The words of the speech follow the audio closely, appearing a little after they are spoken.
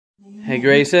Hey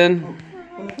Grayson,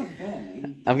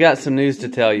 I've got some news to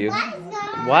tell you.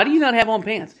 Why do you not have on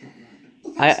pants?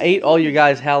 I ate all your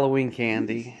guys' Halloween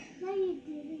candy. No, you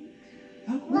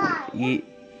didn't. Why?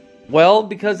 Well,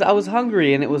 because I was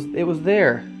hungry and it was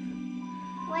there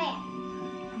Where?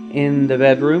 in the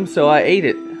bedroom, so I ate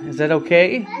it. Is that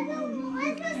okay?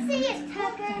 Let's go see it,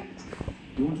 Tucker.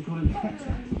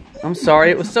 I'm sorry,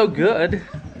 it was so good.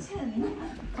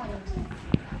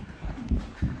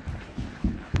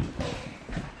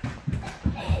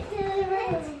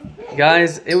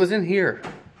 Guys, it was in here.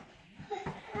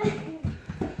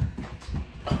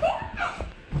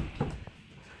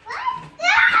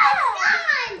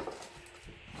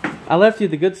 I left you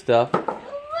the good stuff. Why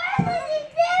would you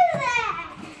do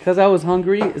that? Because I was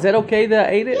hungry. Is that okay that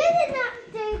I ate it? You did not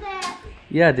do that.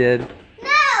 Yeah, I did. No,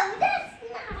 that's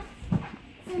not.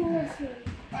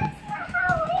 That's not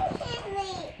how we hit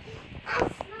me.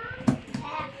 That's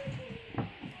not.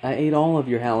 I ate all of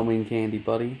your Halloween candy,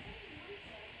 buddy.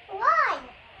 Why?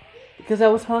 Because I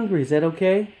was hungry. Is that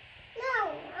okay?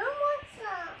 No, I want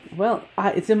some. Well,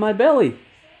 it's in my belly. Is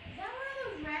that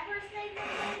one of those wrappers things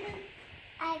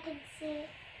I can see?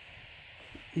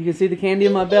 You can see the candy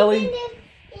in my belly? It's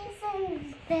in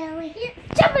his belly. Here,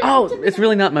 Oh, it's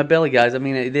really not in my belly, guys. I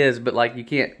mean, it is, but like you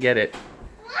can't get it.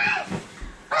 What?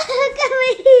 Look at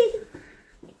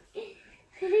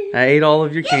me. I ate all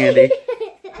of your candy. I can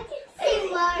see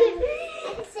one.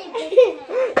 I can see big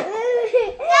one. No,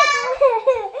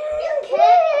 you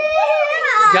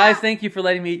can't. Guys, thank you for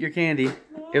letting me eat your candy.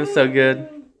 It was so good.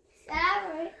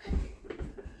 Sorry.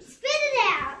 Spit it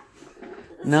out.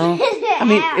 No? Spit it I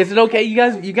mean, out. is it okay? You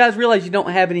guys realize you don't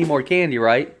have any more candy,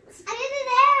 right? Spit it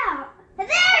out. There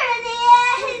it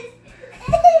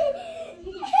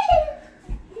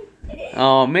is.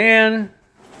 Oh, man.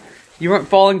 You weren't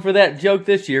falling for that joke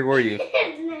this year, were you?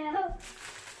 No.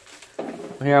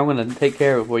 Here, I'm going to take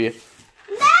care of it for you.